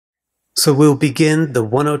So we'll begin the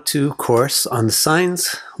 102 course on the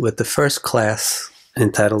signs with the first class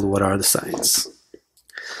entitled, What Are the Signs?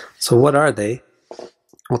 So what are they?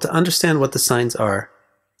 Well, to understand what the signs are,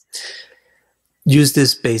 use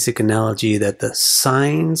this basic analogy that the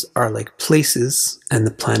signs are like places and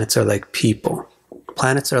the planets are like people.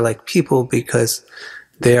 Planets are like people because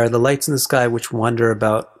they are the lights in the sky which wander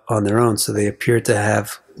about on their own, so they appear to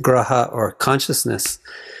have graha or consciousness.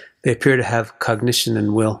 They appear to have cognition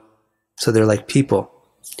and will. So they're like people.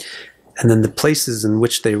 And then the places in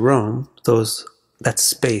which they roam, that's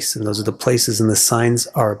space, and those are the places, and the signs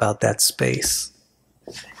are about that space.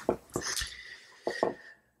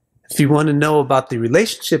 If you want to know about the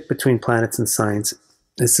relationship between planets and signs,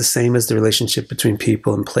 it's the same as the relationship between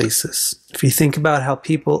people and places. If you think about how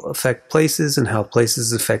people affect places and how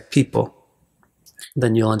places affect people,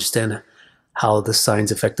 then you'll understand how the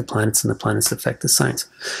signs affect the planets and the planets affect the signs.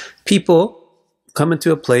 People come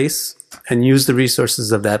into a place and use the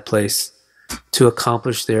resources of that place to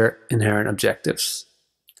accomplish their inherent objectives.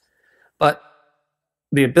 But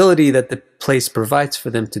the ability that the place provides for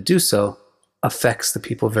them to do so affects the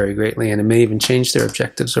people very greatly, and it may even change their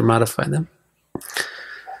objectives or modify them.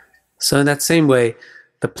 So in that same way,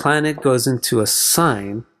 the planet goes into a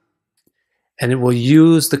sign, and it will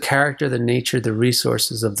use the character, the nature, the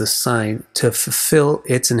resources of the sign to fulfill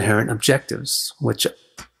its inherent objectives, which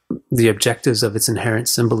the objectives of its inherent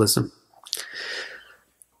symbolism.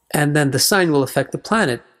 And then the sign will affect the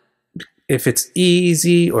planet. If it's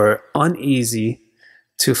easy or uneasy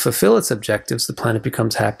to fulfill its objectives, the planet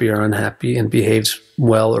becomes happy or unhappy and behaves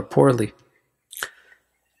well or poorly.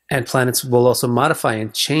 And planets will also modify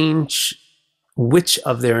and change which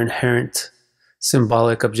of their inherent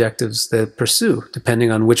symbolic objectives they pursue,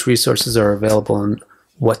 depending on which resources are available and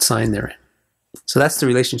what sign they're in. So that's the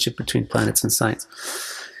relationship between planets and signs.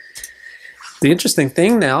 The interesting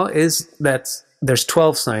thing now is that there's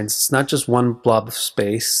 12 signs. It's not just one blob of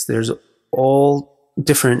space. There's all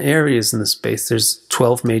different areas in the space. There's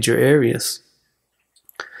 12 major areas.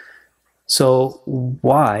 So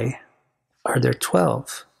why are there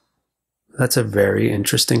 12? That's a very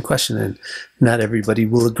interesting question, and not everybody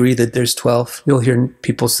will agree that there's 12. You'll hear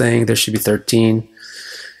people saying there should be 13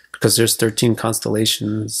 because there's 13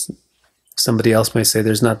 constellations. Somebody else may say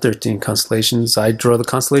there's not 13 constellations. I draw the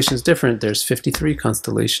constellations different. There's 53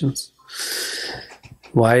 constellations.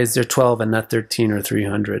 Why is there 12 and not 13 or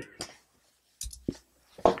 300?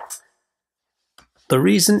 The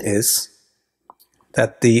reason is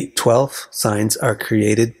that the 12 signs are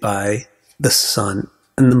created by the sun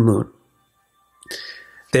and the moon.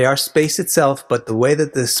 They are space itself, but the way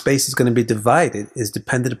that the space is going to be divided is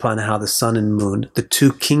dependent upon how the sun and moon, the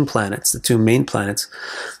two king planets, the two main planets,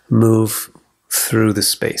 move through the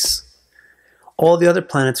space. All the other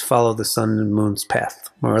planets follow the sun and moon's path,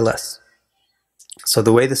 more or less. So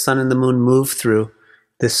the way the sun and the moon move through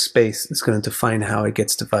this space is going to define how it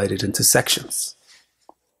gets divided into sections.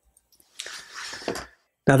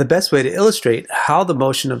 Now, the best way to illustrate how the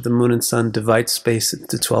motion of the moon and sun divides space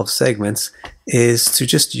into 12 segments is to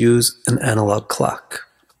just use an analog clock.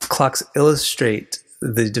 Clocks illustrate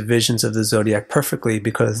the divisions of the zodiac perfectly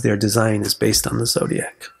because their design is based on the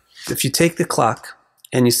zodiac. If you take the clock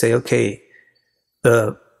and you say, okay,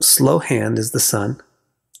 the slow hand is the sun,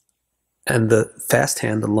 and the fast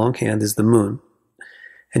hand, the long hand, is the moon,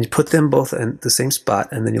 and you put them both in the same spot,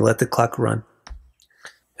 and then you let the clock run,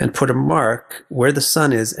 and put a mark where the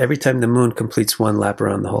sun is every time the moon completes one lap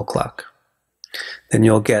around the whole clock. Then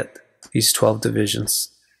you'll get these 12 divisions.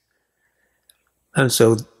 And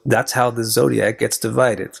so that's how the zodiac gets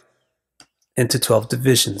divided into 12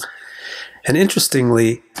 divisions. And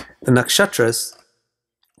interestingly, the nakshatras,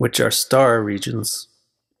 which are star regions,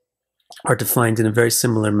 are defined in a very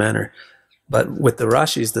similar manner. But with the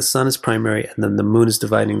rashis, the sun is primary, and then the moon is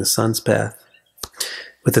dividing the sun's path.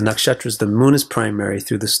 With the nakshatras, the moon is primary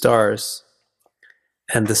through the stars,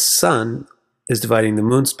 and the sun is dividing the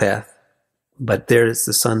moon's path, but there is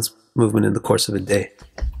the sun's movement in the course of a day.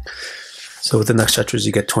 So with the nakshatras,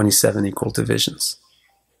 you get 27 equal divisions.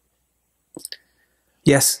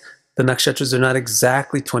 Yes, the nakshatras are not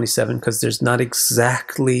exactly 27 because there's not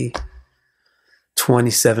exactly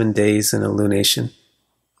 27 days in a lunation,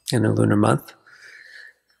 in a lunar month,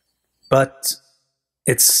 but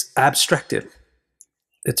it's abstracted.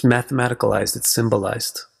 It's mathematicalized, it's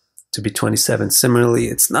symbolized to be 27. Similarly,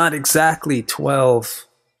 it's not exactly 12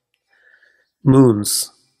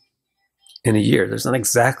 moons in a year. There's not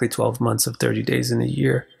exactly 12 months of 30 days in a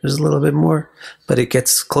year. There's a little bit more, but it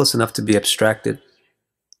gets close enough to be abstracted.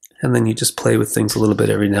 And then you just play with things a little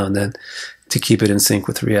bit every now and then to keep it in sync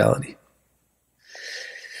with reality.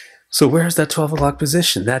 So where's that 12 o'clock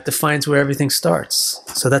position? That defines where everything starts.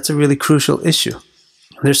 So that's a really crucial issue.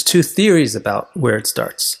 There's two theories about where it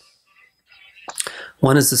starts.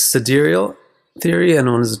 One is the sidereal theory and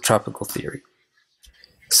one is the tropical theory.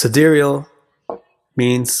 Sidereal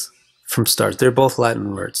means from stars. They're both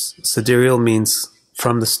Latin words. Sidereal means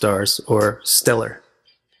from the stars or stellar.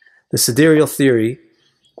 The sidereal theory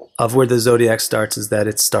of where the zodiac starts is that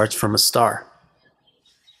it starts from a star.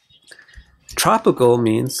 Tropical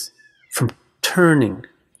means from turning.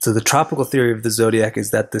 So the tropical theory of the zodiac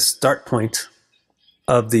is that the start point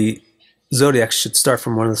of the zodiac should start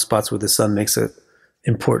from one of the spots where the sun makes an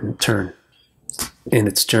important turn in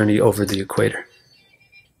its journey over the equator.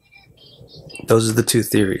 Those are the two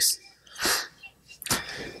theories.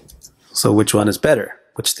 So which one is better?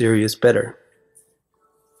 Which theory is better?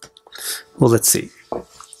 Well, let's see.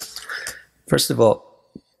 First of all,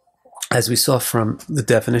 as we saw from the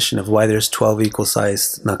definition of why there's 12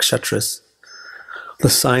 equal-sized nakshatras, the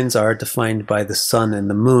signs are defined by the sun and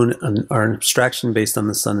the moon and are an abstraction based on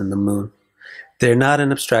the sun and the moon. They're not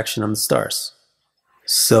an abstraction on the stars.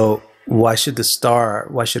 So why should a star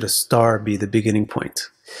be the beginning point?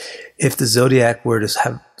 If the zodiac were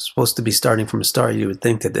supposed to be starting from a star, you would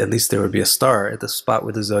think that at least there would be a star at the spot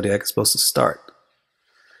where the zodiac is supposed to start.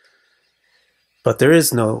 But there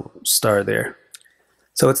is no star there.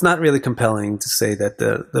 So it's not really compelling to say that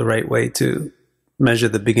the right way to measure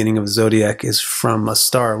the beginning of the zodiac is from a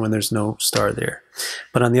star when there's no star there.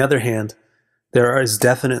 But on the other hand, there is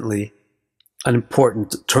definitely an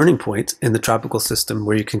important turning point in the tropical system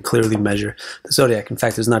where you can clearly measure the zodiac. In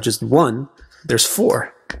fact, there's not just one, there's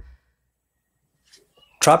four.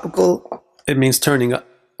 Tropical, it means turning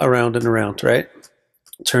around and around, right?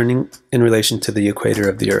 Turning in relation to the equator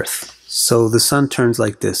of the Earth. So the sun turns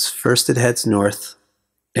like this. First it heads north,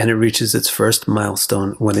 and it reaches its first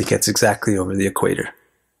milestone when it gets exactly over the equator.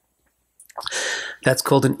 That's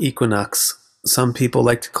called an equinox. Some people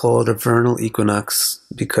like to call it a vernal equinox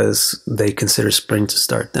because they consider spring to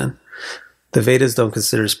start then. The Vedas don't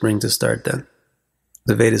consider spring to start then.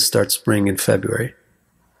 The Vedas start spring in February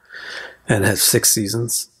and has 6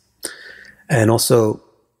 seasons. And also,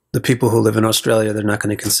 the people who live in Australia, they're not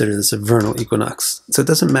going to consider this a vernal equinox. So it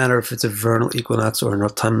doesn't matter if it's a vernal equinox or an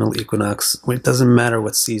autumnal equinox. It doesn't matter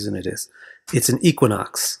what season it is. It's an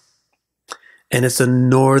equinox. And it's a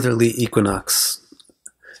northerly equinox.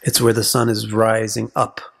 It's where the sun is rising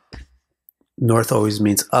up. North always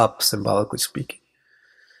means up, symbolically speaking.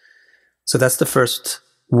 So that's the first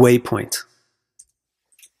waypoint.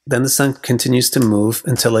 Then the sun continues to move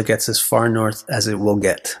until it gets as far north as it will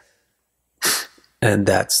get. And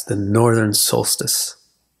that's the northern solstice,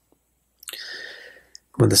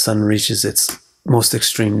 when the sun reaches its most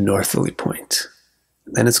extreme northerly point.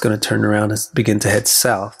 Then it's going to turn around and begin to head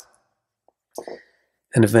south.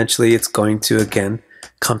 And eventually it's going to, again,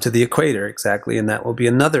 come to the equator, exactly, and that will be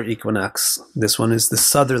another equinox. This one is the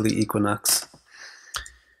southerly equinox.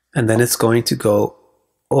 And then it's going to go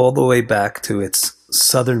all the way back to its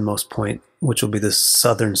southernmost point, which will be the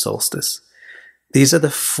southern solstice. These are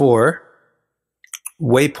the 4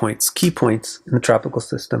 waypoints, key points in the tropical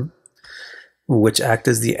system, which act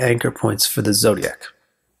as the anchor points for the zodiac.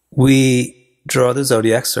 We draw the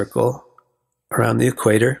zodiac circle around the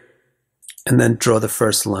equator and then draw the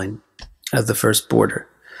first line as the first border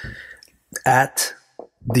at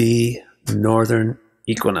the northern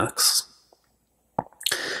equinox.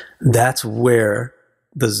 That's where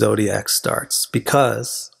the zodiac starts,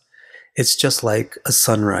 because it's just like a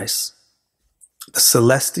sunrise. The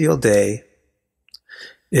celestial day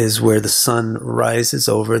is where the sun rises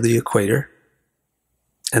over the equator,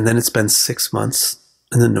 and then it spends 6 months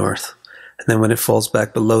in the north. And then when it falls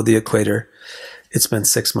back below the equator, it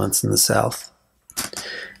spends 6 months in the south.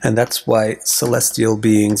 And that's why celestial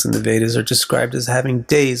beings in the Vedas are described as having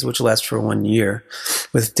days which last for 1 year,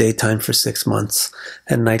 with daytime for 6 months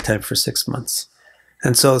and nighttime for 6 months.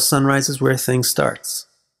 And so sunrise is where things starts.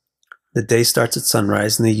 The day starts at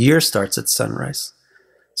sunrise and the year starts at sunrise.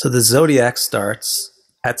 So the zodiac starts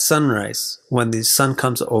at sunrise when the sun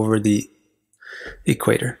comes over the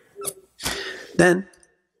equator. Then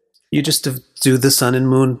you just do the sun and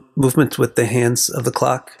moon movement with the hands of the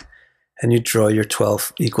clock, and you draw your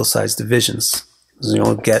 12 equal-sized divisions. So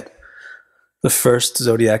you'll get the first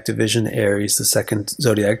zodiac division, Aries, the second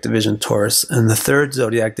zodiac division, Taurus, and the third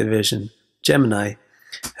zodiac division, Gemini,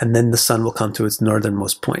 and then the sun will come to its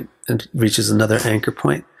northernmost point and reaches another anchor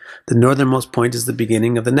point. The northernmost point is the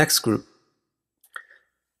beginning of the next group.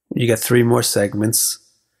 You get 3 more segments,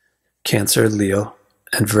 Cancer, Leo,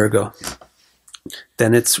 and Virgo.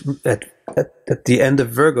 Then it's at the end of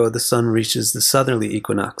Virgo, the sun reaches the southerly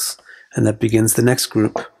equinox, and that begins the next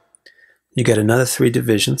group. You get another 3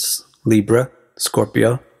 divisions, Libra,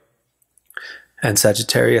 Scorpio, and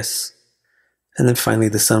Sagittarius. And then finally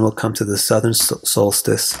the sun will come to the southern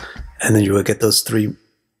solstice, and then you will get those three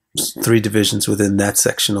divisions within that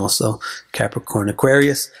section also, Capricorn,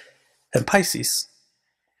 Aquarius, and Pisces.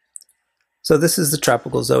 So this is the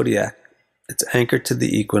tropical zodiac. It's anchored to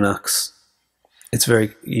the equinox. It's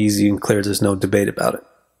very easy and clear. There's no debate about it.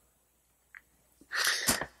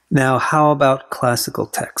 Now, how about classical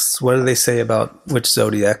texts? What do they say about which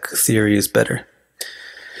zodiac theory is better?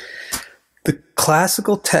 The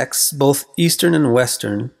classical texts, both Eastern and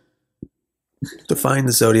Western, define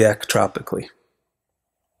the zodiac tropically,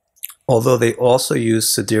 although they also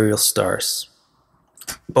use sidereal stars.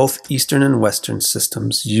 Both Eastern and Western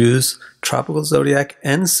systems use tropical zodiac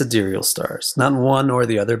and sidereal stars, not one or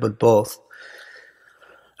the other, but both.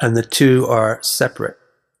 And the two are separate,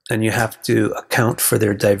 and you have to account for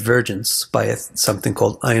their divergence by something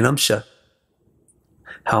called einamsha,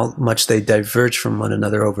 how much they diverge from one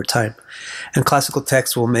another over time. And classical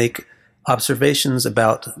texts will make observations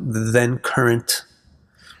about the then current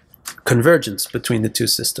convergence between the two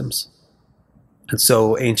systems. And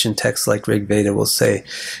so ancient texts like Rig Veda will say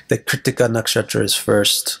that Kritika Nakshatra is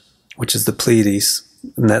first, which is the Pleiades.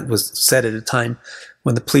 And that was said at a time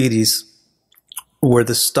when the Pleiades were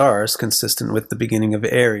the stars consistent with the beginning of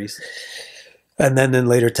Aries. And then in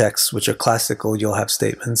later texts, which are classical, you'll have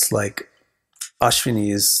statements like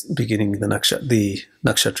Ashvini is beginning the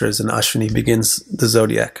nakshatras, and Ashvini begins the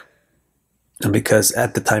zodiac. And because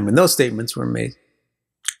at the time when those statements were made,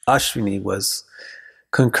 Ashvini was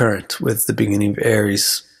concurrent with the beginning of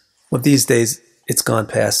Aries. Well, these days, it's gone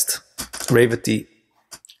past Revati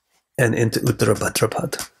and into Uttara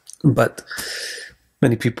Bhadrapad. But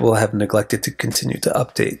many people have neglected to continue to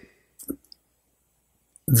update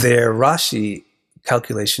their Rashi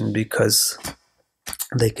calculation because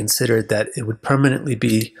they considered that it would permanently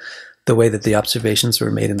be the way that the observations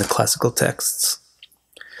were made in the classical texts,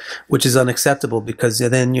 which is unacceptable because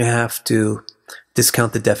then you have to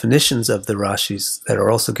discount the definitions of the Rashis that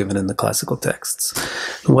are also given in the classical texts.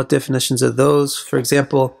 And what definitions are those? For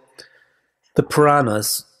example, the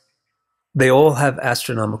Puranas, they all have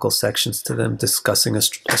astronomical sections to them discussing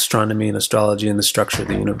astronomy and astrology and the structure of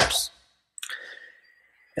the universe.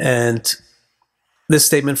 And this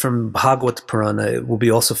statement from Bhagavad Purana will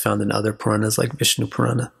be also found in other Puranas like Vishnu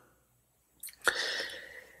Purana.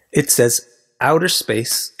 It says, outer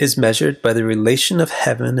space is measured by the relation of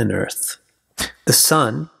heaven and earth. The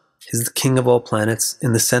sun is the king of all planets,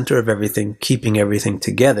 in the center of everything, keeping everything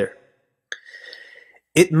together.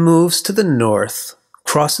 It moves to the north,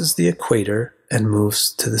 crosses the equator, and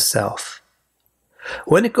moves to the south.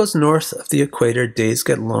 When it goes north of the equator, days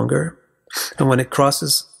get longer, and when it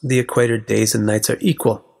crosses the equator, days and nights are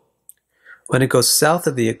equal. When it goes south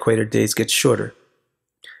of the equator, days get shorter.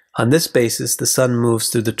 On this basis, the sun moves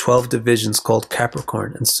through the 12 divisions called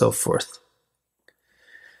Capricorn, and so forth.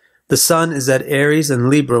 The sun is at Aries and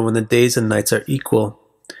Libra when the days and nights are equal.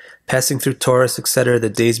 Passing through Taurus, etc., the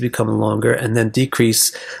days become longer and then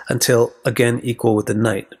decrease until again equal with the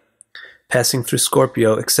night. Passing through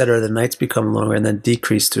Scorpio, etc., the nights become longer and then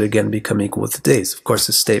decrease to again become equal with the days. Of course,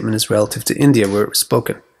 this statement is relative to India where it was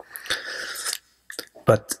spoken.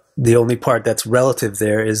 But the only part that's relative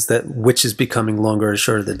there is that which is becoming longer or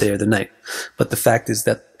shorter, the day or the night. But the fact is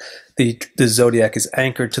that the zodiac is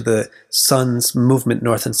anchored to the sun's movement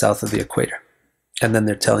north and south of the equator. And then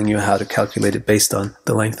they're telling you how to calculate it based on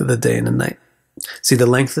the length of the day and the night. See, the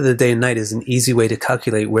length of the day and night is an easy way to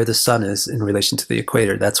calculate where the sun is in relation to the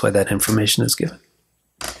equator. That's why that information is given.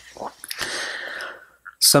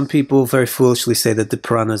 Some people very foolishly say that the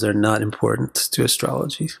Puranas are not important to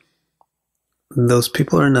astrology. Those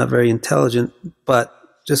people are not very intelligent, but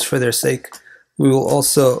just for their sake, we will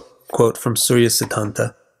also quote from Surya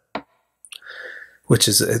Siddhanta, which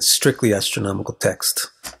is a strictly astronomical text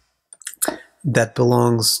that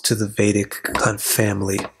belongs to the Vedic kind of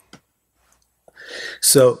family.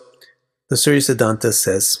 So, the Surya Siddhanta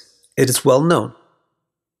says, it is well known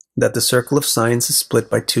that the circle of signs is split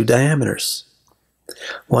by 2 diameters.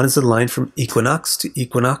 One is the line from equinox to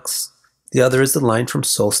equinox. The other is the line from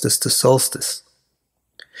solstice to solstice.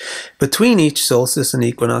 Between each solstice and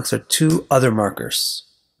equinox are 2 other markers.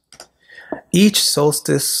 Each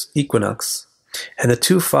solstice equinox and the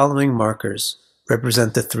 2 following markers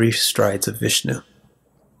represent the 3 strides of Vishnu.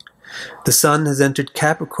 The sun has entered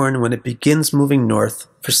Capricorn when it begins moving north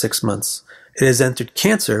for 6 months. It has entered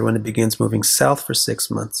Cancer when it begins moving south for 6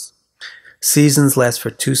 months. Seasons last for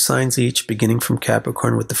 2 signs each, beginning from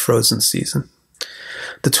Capricorn with the frozen season.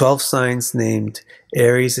 The 12 signs named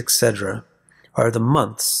Aries, etc., are the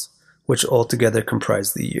months which altogether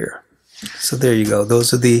comprise the year. So there you go.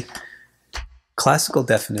 Those are the classical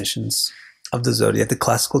definitions of the zodiac. The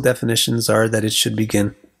classical definitions are that it should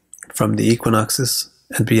begin from the equinoxes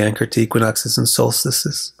and be anchored to equinoxes and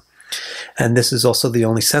solstices. And this is also the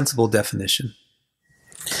only sensible definition.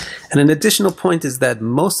 And an additional point is that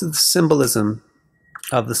most of the symbolism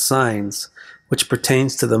of the signs, which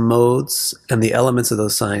pertains to the modes and the elements of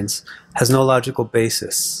those signs, has no logical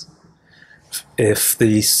basis if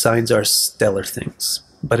the signs are stellar things.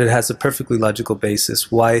 But it has a perfectly logical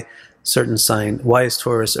basis. Why certain sign, why is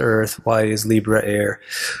Taurus Earth, why is Libra Air,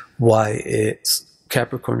 why is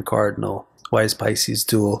Capricorn Cardinal, why is Pisces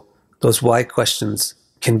Dual? Those why questions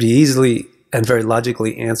can be easily and very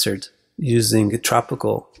logically answered using a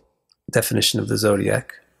tropical definition of the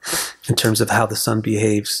zodiac in terms of how the sun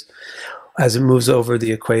behaves as it moves over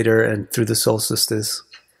the equator and through the solstices,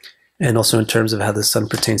 and also in terms of how the sun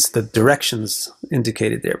pertains to the directions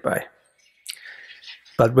indicated thereby.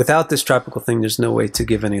 But without this tropical thing, there's no way to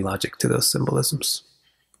give any logic to those symbolisms.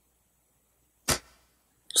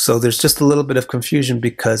 So there's just a little bit of confusion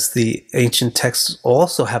because the ancient texts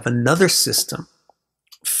also have another system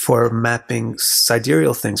for mapping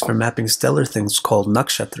sidereal things, for mapping stellar things called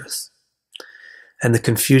nakshatras. And the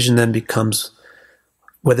confusion then becomes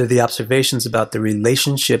whether the observations about the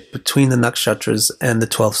relationship between the nakshatras and the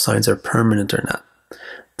 12 signs are permanent or not.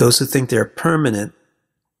 Those who think they're permanent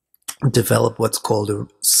develop what's called a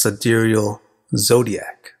sidereal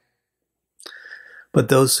zodiac. But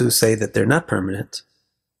those who say that they're not permanent,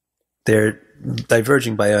 they're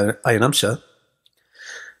diverging by Ayanamsha,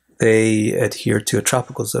 they adhere to a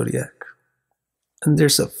tropical zodiac. And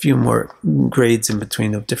there's a few more grades in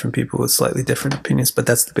between of different people with slightly different opinions, but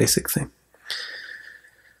that's the basic thing.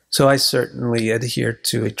 So I certainly adhere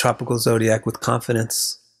to a tropical zodiac with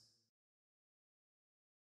confidence.